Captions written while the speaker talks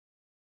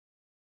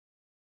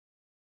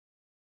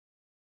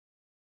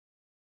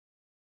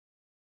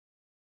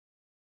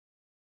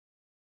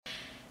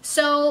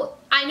So,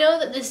 I know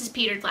that this is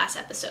Peter's last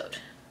episode,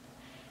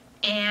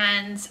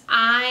 and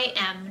I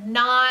am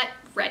not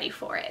ready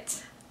for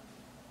it.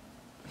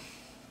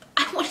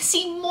 I want to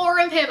see more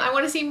of him. I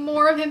want to see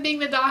more of him being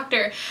the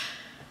Doctor.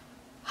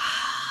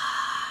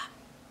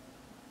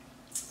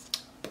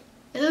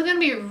 This is gonna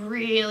be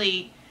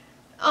really...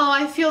 Oh,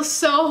 I feel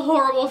so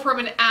horrible from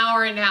an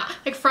hour now.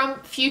 Like, from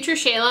future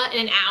Shayla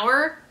in an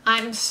hour,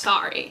 I'm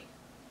sorry.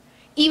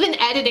 Even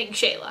editing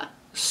Shayla,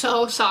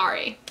 so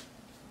sorry.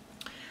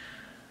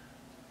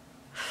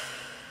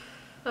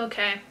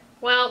 Okay,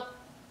 well,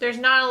 there's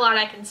not a lot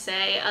I can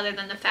say other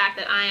than the fact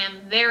that I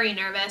am very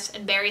nervous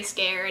and very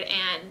scared,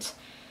 and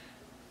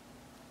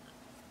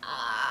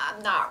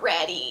I'm not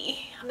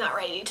ready. I'm not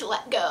ready to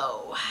let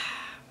go.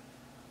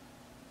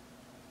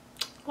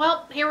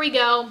 Well, here we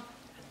go.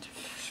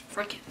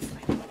 Freaking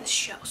this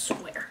show,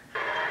 swear.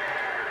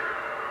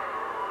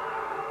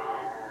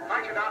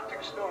 Fight an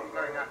Arctic storm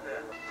blowing out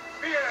there.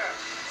 Fear!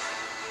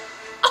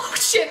 Oh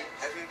shit!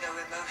 Have you no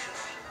emotion?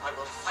 I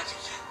will fight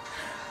it.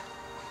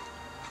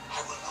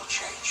 I will not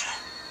change.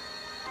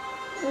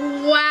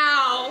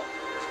 Wow.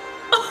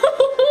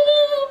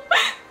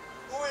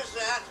 Who is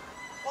that?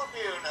 What do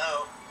you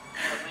know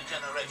of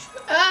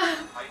regeneration? Ah.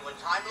 Are you a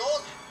Time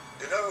Lord?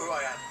 You know who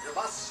I am. You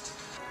must.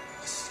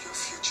 This is your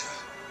future.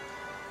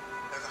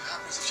 Never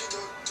happens if you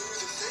don't do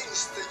the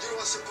things that you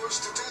are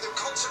supposed to do. The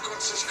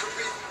consequences could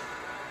be...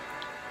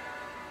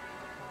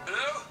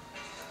 Hello?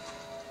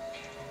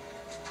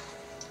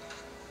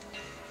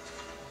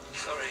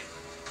 Sorry.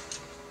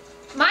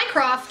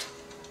 Mycroft.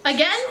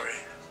 Again?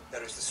 Sorry.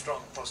 There is the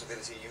strong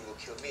possibility you will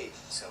kill me in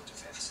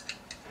self-defense.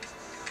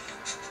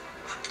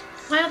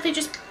 Why don't they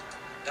just...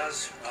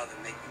 Does rather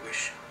make me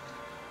wish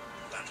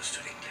you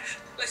understood English.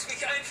 Lass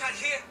mich einfach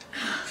hier.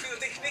 Fühl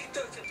dich nicht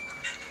töten.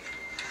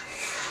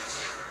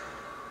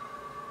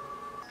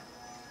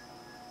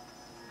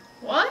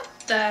 What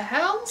the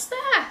hell's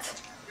that?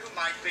 You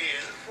might be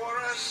in for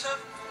a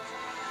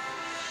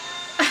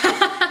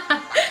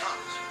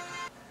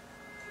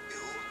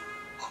You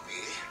or me?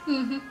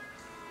 Mm-hmm.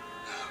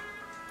 No.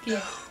 Yeah.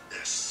 No.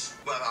 Yes.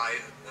 Well, I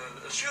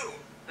assume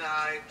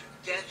I'd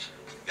get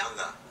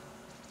younger.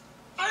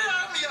 I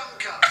am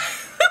younger.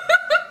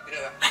 You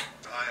know,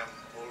 I am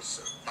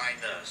also My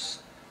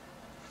nurse.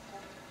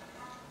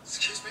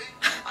 Excuse me?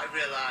 I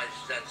realize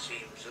that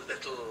seems a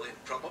little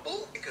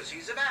improbable because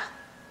he's a man.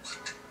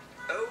 What?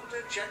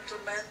 Older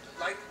gentlemen,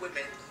 like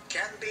women,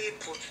 can be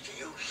put to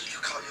use. You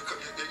can't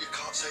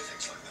say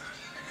things like that.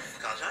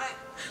 Can't I?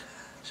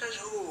 Says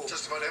who?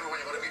 Just about everyone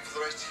you're going to meet for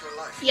the rest of your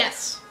life.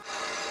 Yes.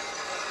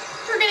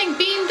 They're getting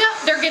beamed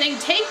up. They're getting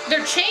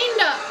they're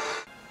chained up.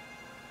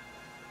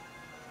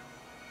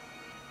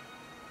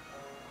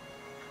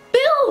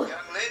 Bill!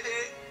 Young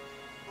lady,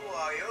 who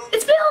are you?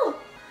 It's Bill!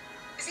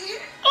 Is he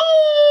here?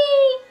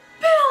 Oh!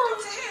 Bill!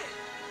 Doctor here.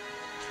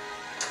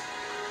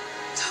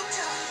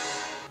 Doctor.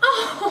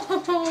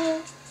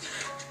 Oh!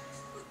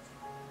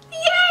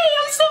 Yay!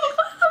 I'm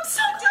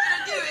so glad!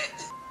 Do it.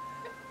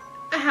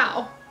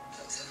 How?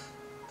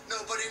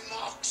 Nobody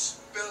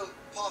mocks Bill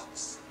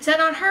Potts. Is that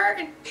not her?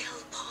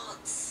 Bill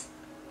Potts.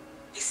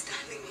 He's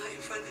standing right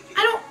in front of you.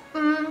 I don't...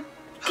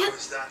 How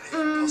is that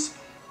even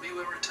possible? We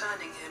were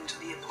returning him to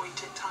the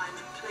appointed time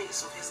and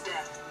place of his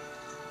death.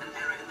 An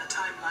error in the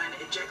timeline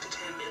ejected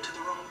him into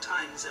the wrong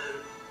time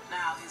zone.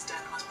 Now his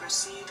death must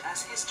proceed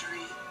as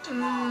history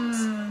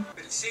demands.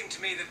 But it seemed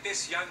to me that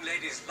this young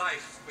lady's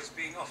life was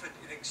being offered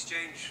in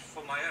exchange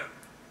for my own.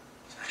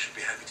 I should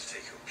be happy to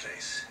take your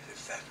place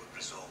if that would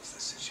resolve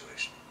this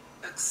situation.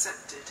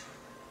 Accepted.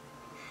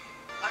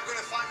 I'm going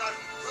to find out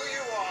who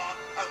you are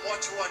and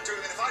what you are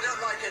doing, and if I don't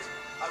like it,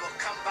 I will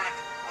come back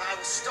and I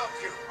will stop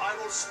you. I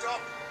will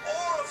stop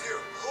all of you.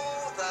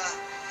 Who the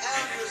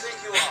hell do you think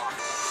you are?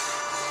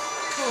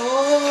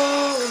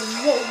 Oh,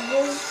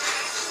 whoa.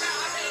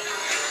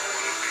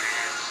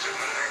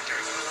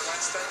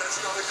 That's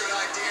not a good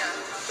idea.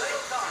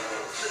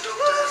 The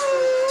doctor has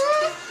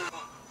moved.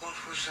 What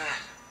was that?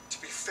 To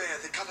be fair,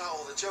 they cut out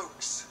all the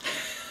jokes.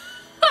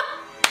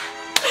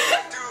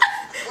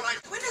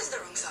 When is the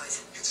wrong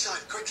size?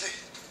 Inside, quickly.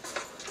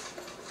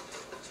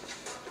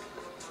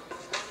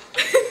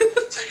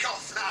 Take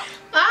off now.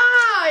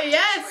 Ah,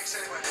 yes! Thanks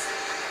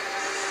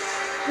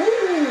Ooh.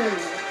 anyway.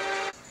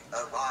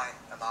 Why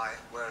am I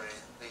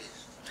wearing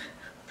these?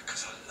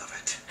 Because I love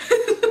it.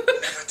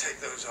 Never take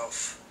those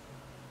off.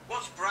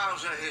 What's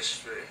browser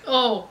history?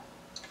 Oh.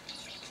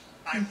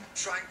 I'm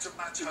trying to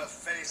match her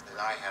face.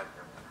 I have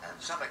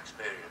had some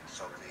experience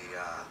of the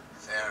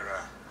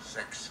fairer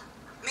sex.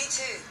 Me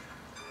too.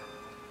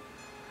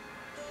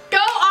 Go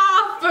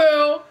off,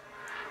 Boo!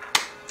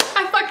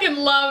 I fucking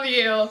love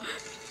you.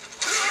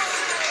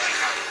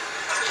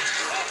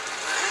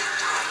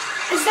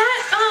 Is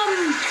that,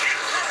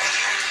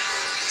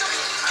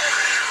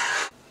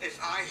 If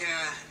I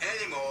hear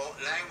any more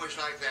language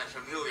like that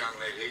from you, young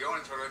lady, you're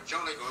in for a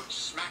jolly good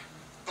smack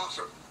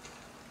bottom.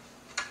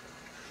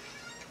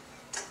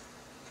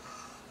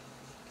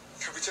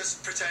 Can we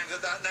just pretend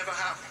that that never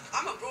happened?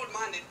 I'm a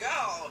broad-minded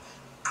girl.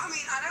 I I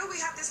mean, I know we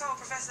have this whole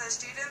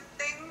professor-student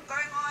thing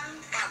going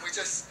on. Can we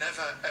just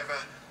never, ever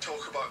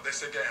talk about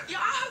this again? Yeah,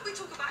 I hope we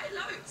talk about it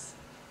loads.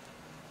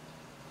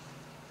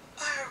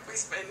 I hope we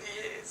spend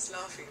years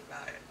laughing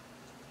about it.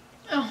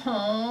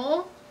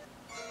 Oh.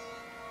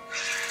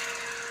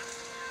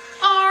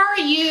 Are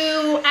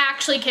you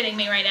actually kidding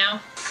me right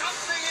now?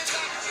 Something in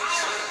that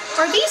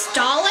power! Are these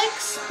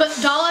Daleks? But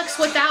Daleks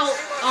without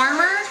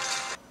armor?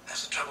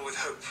 That's the trouble with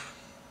hope.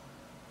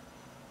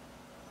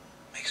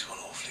 Makes one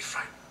awfully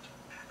frightened.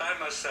 I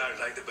must sound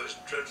like the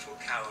most dreadful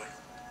coward.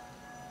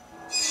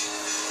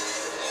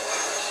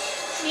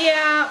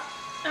 Yeah.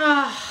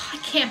 I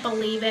can't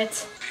believe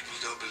it. People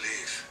don't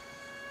believe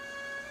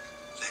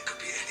there could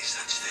be any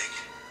such thing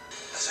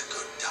as a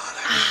good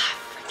Dalek.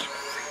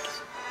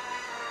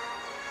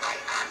 I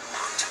am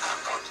not a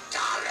good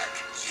Dalek.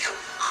 You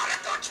are a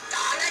good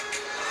Dalek.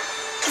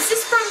 Is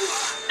this from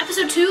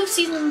episode 2 of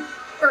season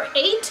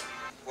 8?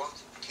 What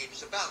keeps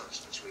the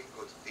balance between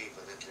good and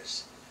evil in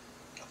this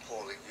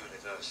appalling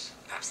universe?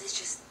 Perhaps there's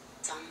just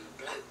some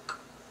bloke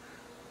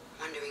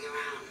wandering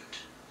around,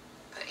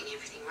 putting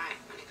everything right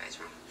when it goes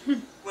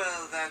wrong.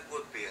 Well, that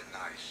would be a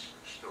nice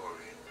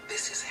story.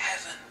 This is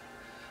heaven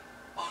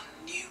on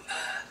New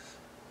Earth.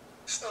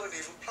 It's not an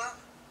evil plan.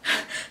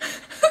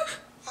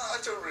 I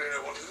don't really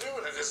know what to do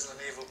when it isn't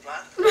an evil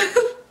plan.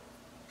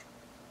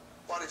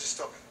 Why did you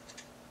stop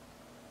it?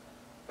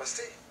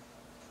 Rusty?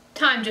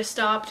 Time just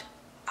stopped.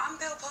 I'm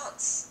Bill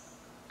Potts,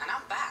 and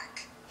I'm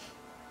back.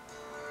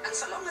 And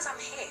so long as I'm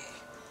here,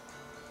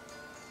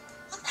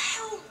 what the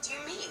hell do you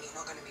mean you're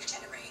not going to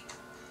regenerate?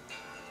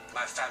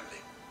 My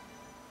family.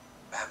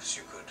 Perhaps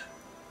you could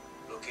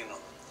look in on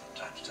them from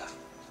time to time.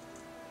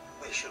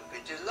 We should be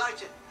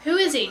delighted. Who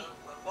is he?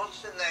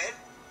 What's the name?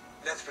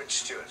 Lethbridge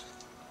Stewart.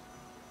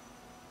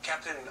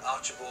 Captain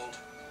Archibald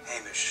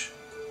Hamish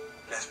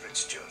Lethbridge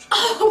Stewart.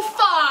 Oh,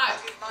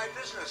 fuck! That's my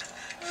business.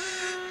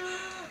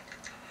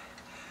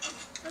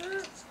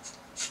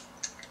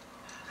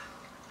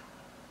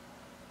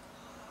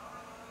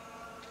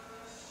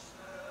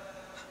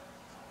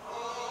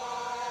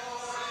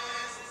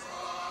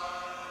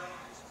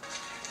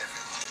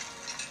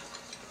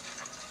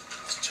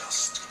 It's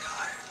just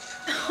kind.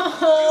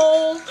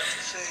 Oh.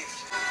 Saved.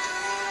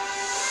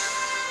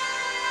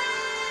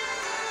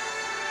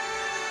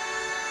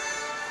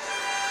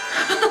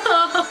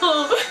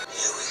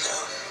 Here we go.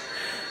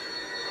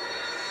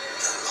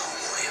 The long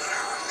way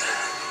around.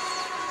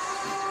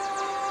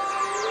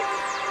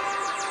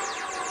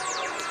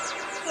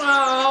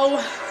 Oh.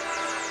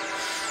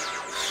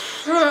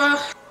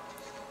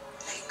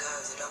 Letting go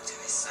of the Doctor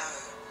is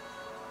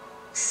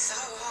so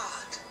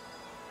hard.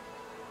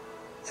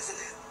 Isn't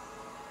it?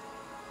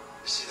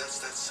 You see, that's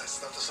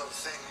not the sort of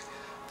thing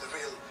the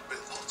real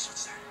Potts would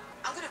say.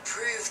 I'm going to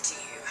prove to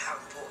you how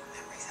important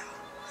memories are.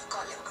 I've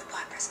got a little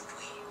goodbye present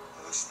for you.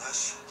 Well, that's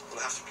nice.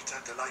 We'll have to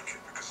pretend to like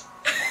it because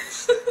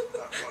honestly,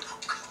 that one. Oh,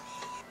 come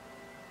here.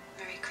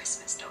 Merry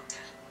Christmas, Doctor.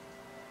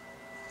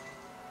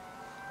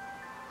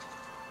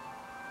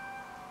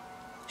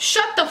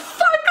 Shut the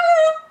fuck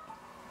up!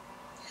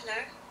 Hello?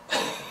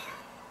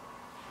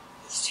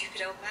 You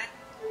stupid old man.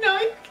 No,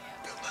 you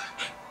Go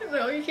back. can't.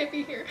 No, you can't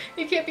be here.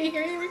 You can't be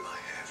here. My head.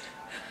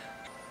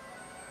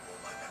 All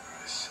my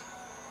memories.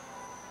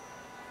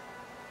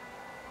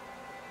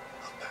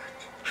 I'm back.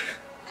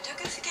 And don't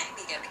go forgetting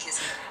me again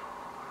because...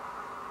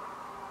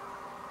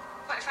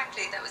 Quite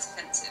frankly, that was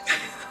offensive.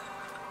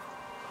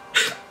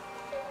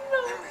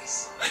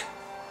 Memories.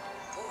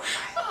 Boring,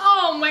 right?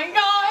 Oh my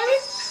god.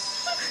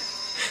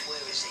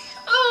 Where is he?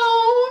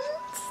 Oh,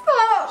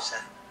 stop.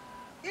 Sir?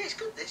 Yeah, it's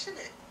good, this, isn't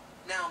it?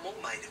 Now I'm all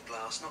made of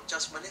glass, not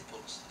just my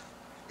nipples.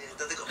 Yeah,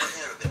 though they got my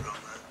hair a bit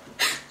wrong, though.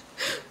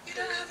 You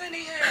don't have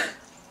any hair.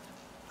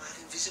 I have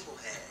invisible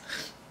hair.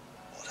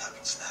 What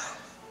happens now?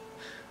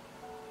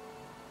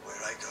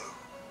 Where I go?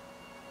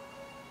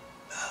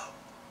 Now.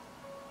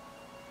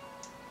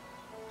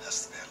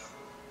 Has to be alone.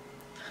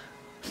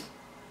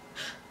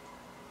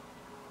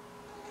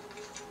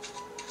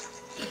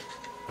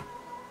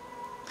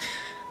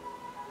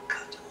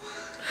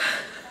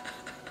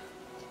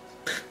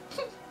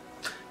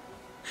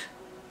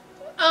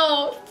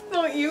 Oh,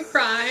 don't you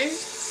cry.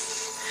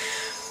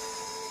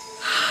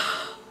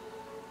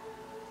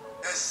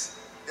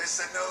 Yes,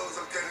 I know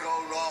they'll get it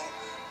all wrong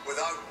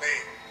without me.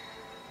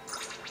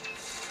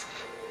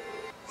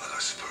 Well, I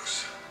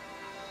suppose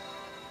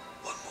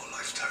one more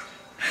lifetime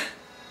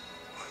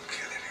won't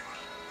kill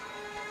anyone.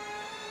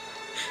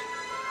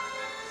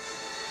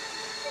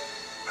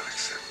 Well,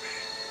 except me.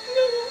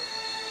 No.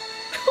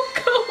 Don't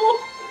go.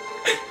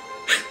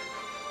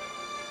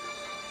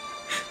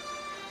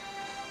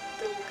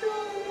 Don't go.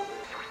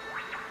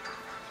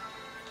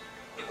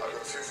 I've got a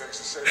few things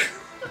to say to you.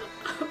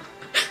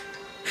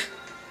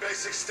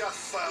 Basic stuff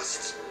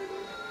first.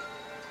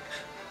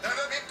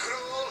 Never be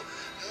cruel,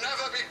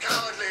 never be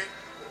cowardly.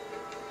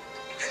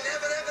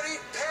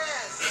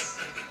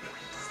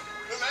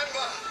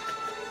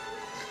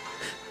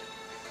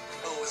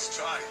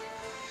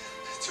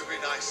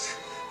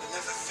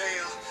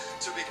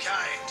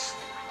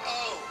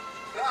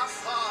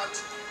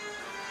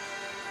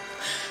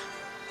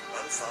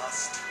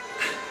 fast.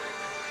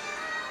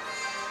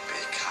 Be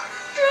kind.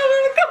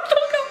 Don't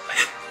go.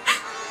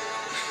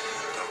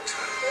 Doctor.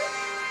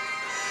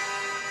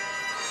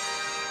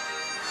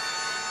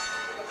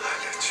 I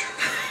let you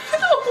go. I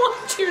don't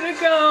want you to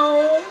go.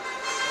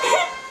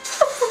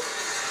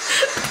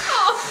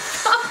 Oh,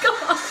 fuck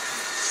off.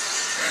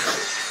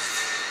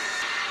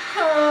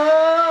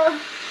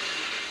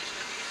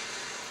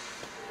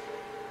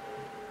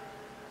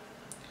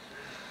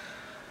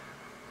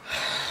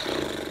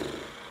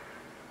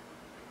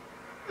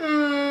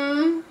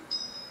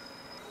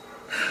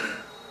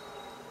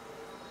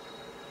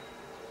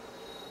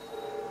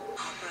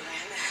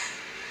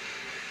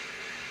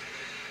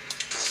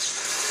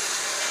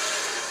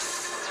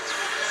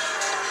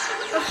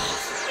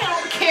 I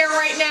don't care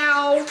right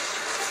now.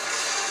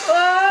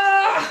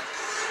 Ugh.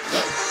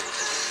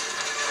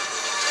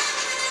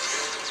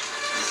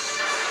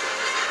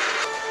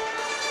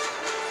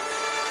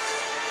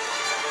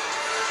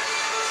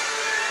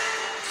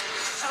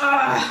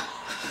 Ugh.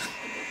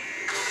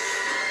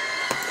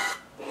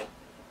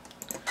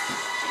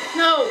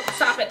 No,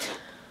 stop it.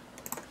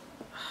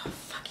 Oh,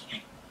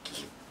 fucking.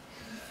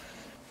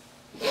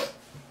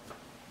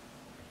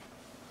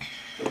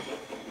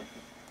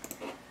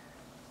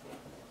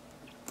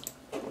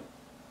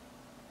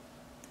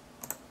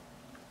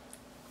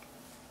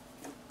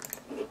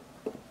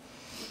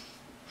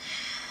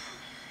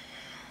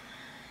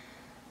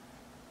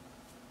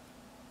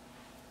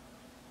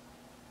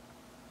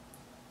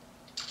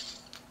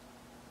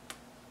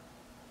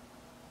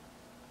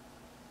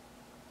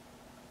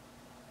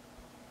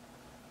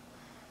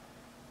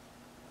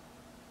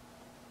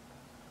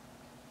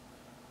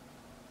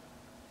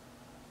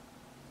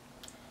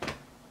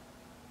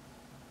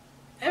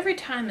 Every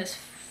time this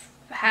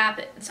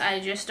happens,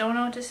 I just don't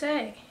know what to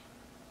say.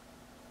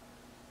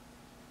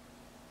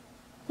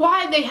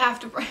 Why'd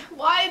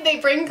they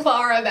bring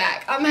Clara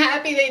back? I'm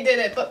happy they did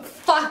it, but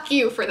fuck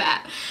you for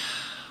that.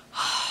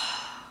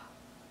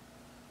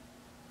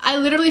 I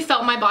literally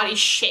felt my body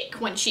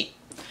shake when she...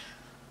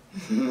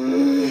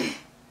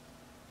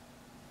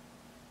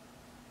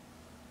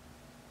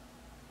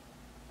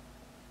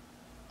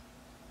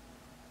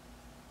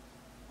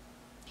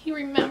 He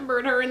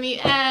remembered her in the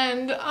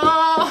end.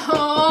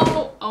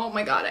 Oh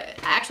my god, I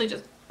actually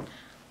just...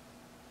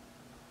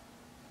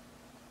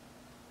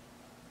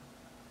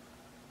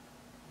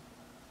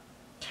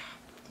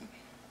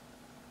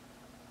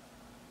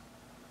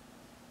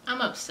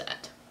 I'm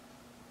upset.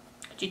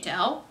 Could you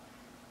tell?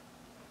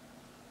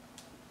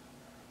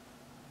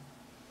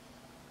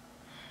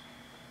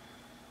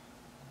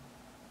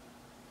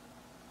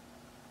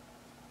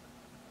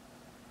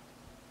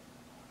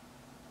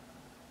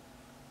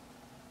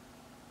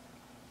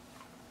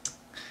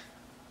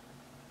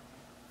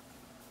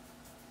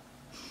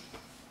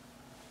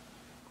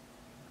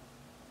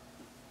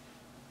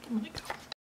 Oh my god.